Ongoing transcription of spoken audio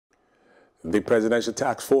The Presidential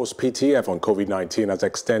Task Force PTF on COVID-19 has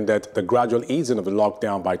extended the gradual easing of the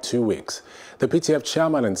lockdown by 2 weeks. The PTF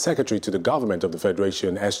Chairman and Secretary to the Government of the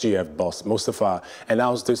Federation, SGF boss Mustapha,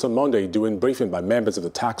 announced this on Monday during briefing by members of the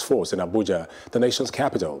task force in Abuja, the nation's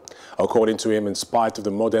capital. According to him, in spite of the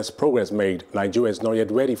modest progress made, Nigeria is not yet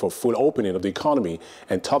ready for full opening of the economy,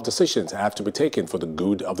 and tough decisions have to be taken for the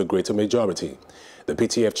good of the greater majority. The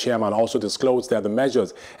PTF chairman also disclosed that the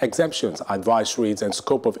measures, exemptions, advisories and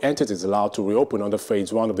scope of entities allowed to reopen under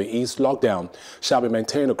phase 1 of the East lockdown shall be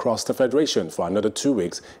maintained across the Federation for another 2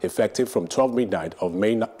 weeks, effective from 12 midnight of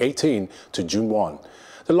May 18 to June 1.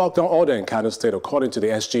 The lockdown order in Kano State, according to the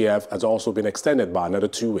SGF, has also been extended by another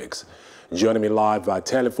 2 weeks. Joining me live by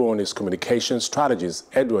telephone is communication strategist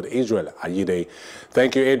Israel-Ayide.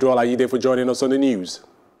 Thank you, Israel-Ayide, for joining us on the news.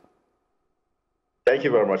 Thank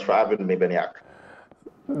you very much for having me, Beniak.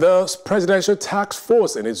 The Presidential Task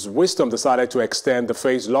Force, in its wisdom, decided to extend the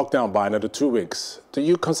phase lockdown by another 2 weeks. Do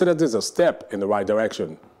you consider this a step in the right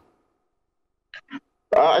direction?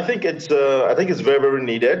 I think it's very, very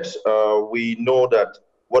needed. We know that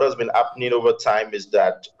what has been happening over time is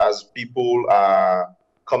that as people are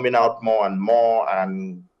coming out more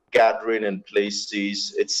and gathering in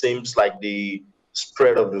places, it seems like the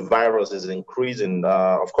spread of the virus is increasing.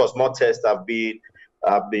 Of course, more tests have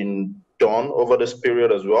been done over this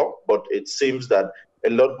period as well, but it seems that a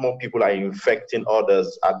lot more people are infecting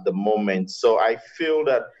others at the moment. So I feel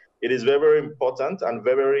that it is very, very important and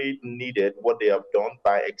very needed what they have done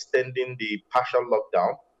by extending the partial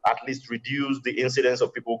lockdown, at least reduce the incidence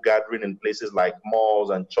of people gathering in places like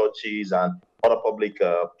malls and churches and other public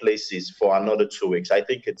places for another 2 weeks. I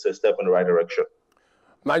think it's a step in the right direction.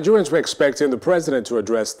 Nigerians were expecting the president to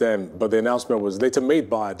address them, but the announcement was later made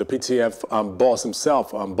by the PTF boss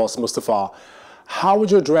himself, boss Mustapha. How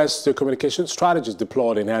would you address the communication strategies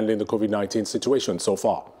deployed in handling the COVID-19 situation so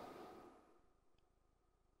far?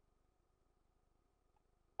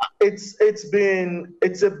 It's been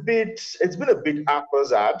a bit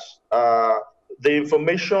haphazard. The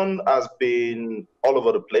information has been all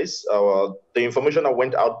over the place. The information that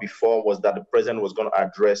went out before was that the president was going to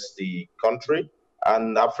address the country.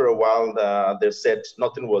 And after a while, they said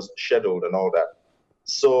nothing was scheduled and all that.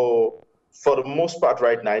 So for the most part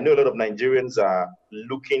right now, I know a lot of Nigerians are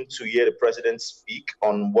looking to hear the president speak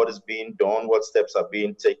on what is being done, what steps are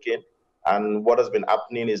being taken. And what has been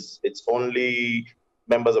happening is it's only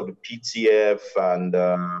members of the PTF and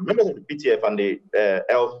the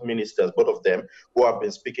health ministers, both of them, who have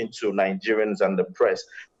been speaking to Nigerians and the press,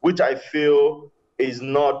 which I feel is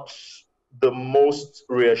not the most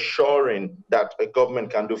reassuring that a government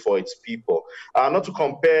can do for its people. Not to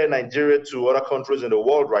compare Nigeria to other countries in the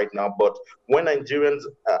world right now, but when Nigerians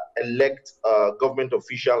elect a government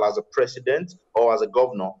official as a president or as a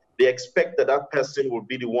governor, they expect that that person will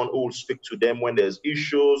be the one who will speak to them when there's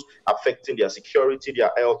issues affecting their security,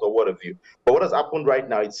 their health, or what have you. But what has happened right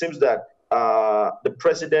now, it seems that the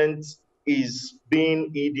president is being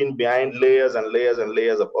hidden behind layers and layers and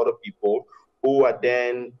layers of other people who are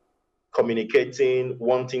then communicating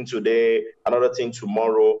one thing today, another thing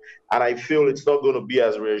tomorrow. And I feel it's not going to be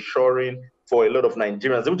as reassuring for a lot of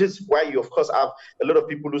Nigerians, which is why you, of course, have a lot of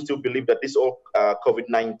people who still believe that this whole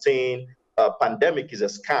COVID-19 pandemic is a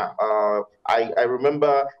scam. I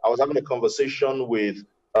remember I was having a conversation with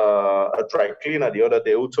a dry cleaner the other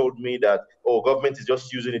day who told me that, oh, government is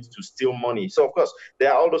just using it to steal money. So, of course,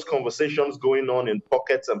 there are all those conversations going on in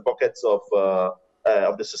pockets and pockets of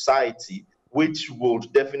the society, which will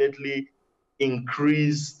definitely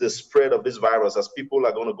increase the spread of this virus as people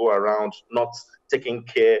are going to go around not taking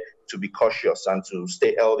care to be cautious and to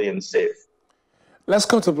stay healthy and safe. Let's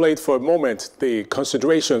contemplate for a moment the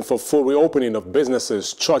consideration for full reopening of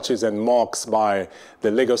businesses, churches and mosques by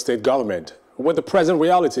the Lagos state government. With the present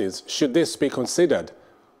realities, should this be considered?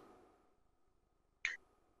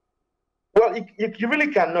 Well, you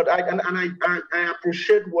really cannot. I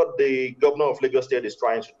appreciate what the governor of Lagos State is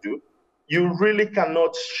trying to do. You really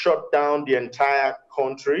cannot shut down the entire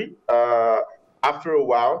country. After a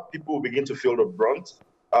while, people will begin to feel the brunt.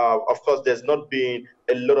 Of course, there's not been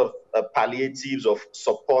a lot of palliatives of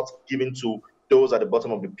support given to those at the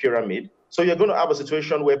bottom of the pyramid. So you're going to have a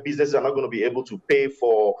situation where businesses are not going to be able to pay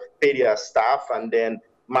their staff, and then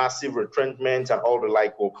massive retrenchment and all the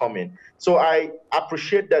like will come in. So I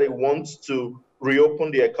appreciate that it wants to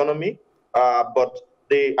reopen the economy, but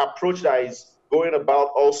the approach that is going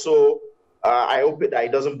about also, I hope that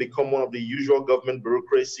it doesn't become one of the usual government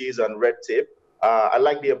bureaucracies and red tape. I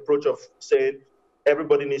like the approach of saying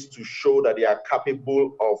everybody needs to show that they are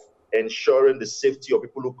capable of ensuring the safety of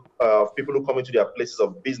people who come into their places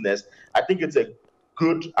of business. I think it's a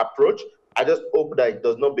good approach, I just hope that it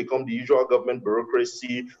does not become the usual government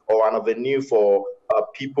bureaucracy or an avenue for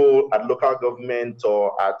people at local government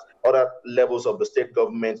or at other levels of the state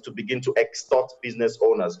government to begin to extort business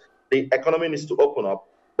owners. The economy needs to open up,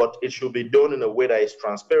 but it should be done in a way that is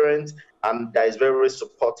transparent and that is very, very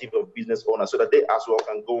supportive of business owners so that they as well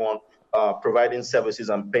can go on providing services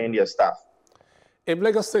and paying their staff. If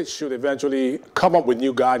Lagos State should eventually come up with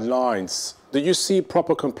new guidelines, do you see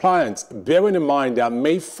proper compliance? Bearing in mind that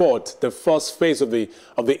May 4th, the first phase of the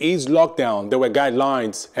ease lockdown, there were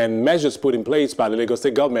guidelines and measures put in place by the Lagos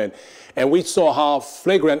State government, and we saw how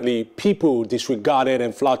flagrantly people disregarded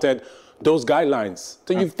and flouted those guidelines.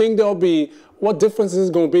 Do you think there'll be, what difference is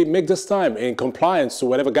it going to make this time in compliance to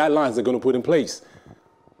whatever guidelines they're going to put in place?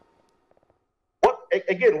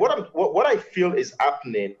 Again, what I feel is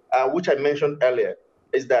happening, which I mentioned earlier,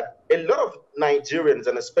 is that a lot of Nigerians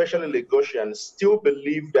and especially Lagosians still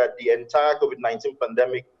believe that the entire COVID-19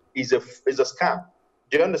 pandemic is a scam.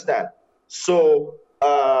 Do you understand? So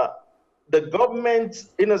the government,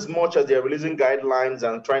 in as much as they're releasing guidelines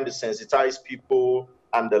and trying to sensitize people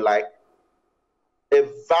and the like, a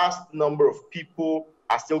vast number of people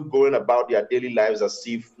are still going about their daily lives as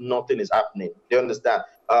if nothing is happening. Do you understand?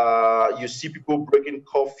 You see people breaking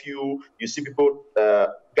curfew. You see people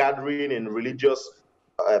gathering in religious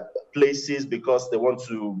places because they want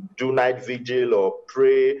to do night vigil or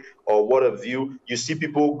pray or what have you. You see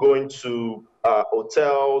people going to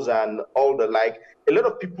hotels and all the like. A lot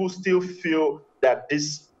of people still feel that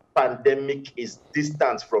this pandemic is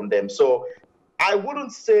distant from them. So I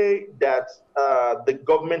wouldn't say that the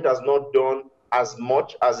government has not done as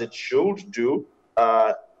much as it should do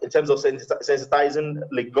in terms of sensitizing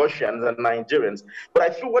Lagosians and Nigerians. But I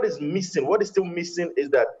feel what is still missing is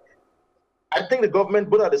that I think the government,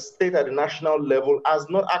 both at the state and the national level, has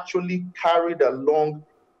not actually carried along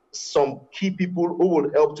some key people who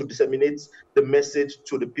would help to disseminate the message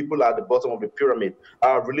to the people at the bottom of the pyramid.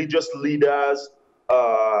 Religious leaders,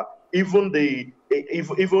 even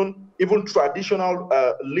traditional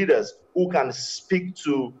leaders who can speak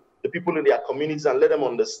to the people in their communities and let them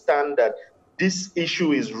understand that this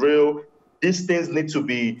issue is real. These things need to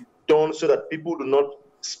be done so that people do not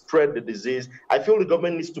spread the disease. I feel the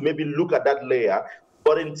government needs to maybe look at that layer.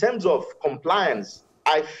 But in terms of compliance,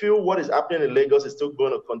 I feel what is happening in Lagos is still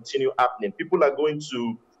going to continue happening. People are going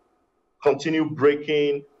to continue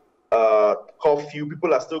breaking curfew.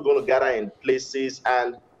 People are still going to gather in places.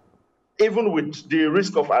 And even with the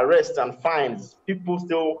risk of arrest and fines, people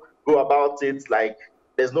still go about it like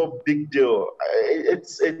there's no big deal.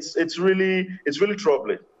 It's really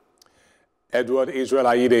troubling. Edward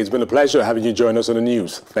Israel-Ayide, it's been a pleasure having you join us on the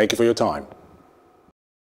news. Thank you for your time.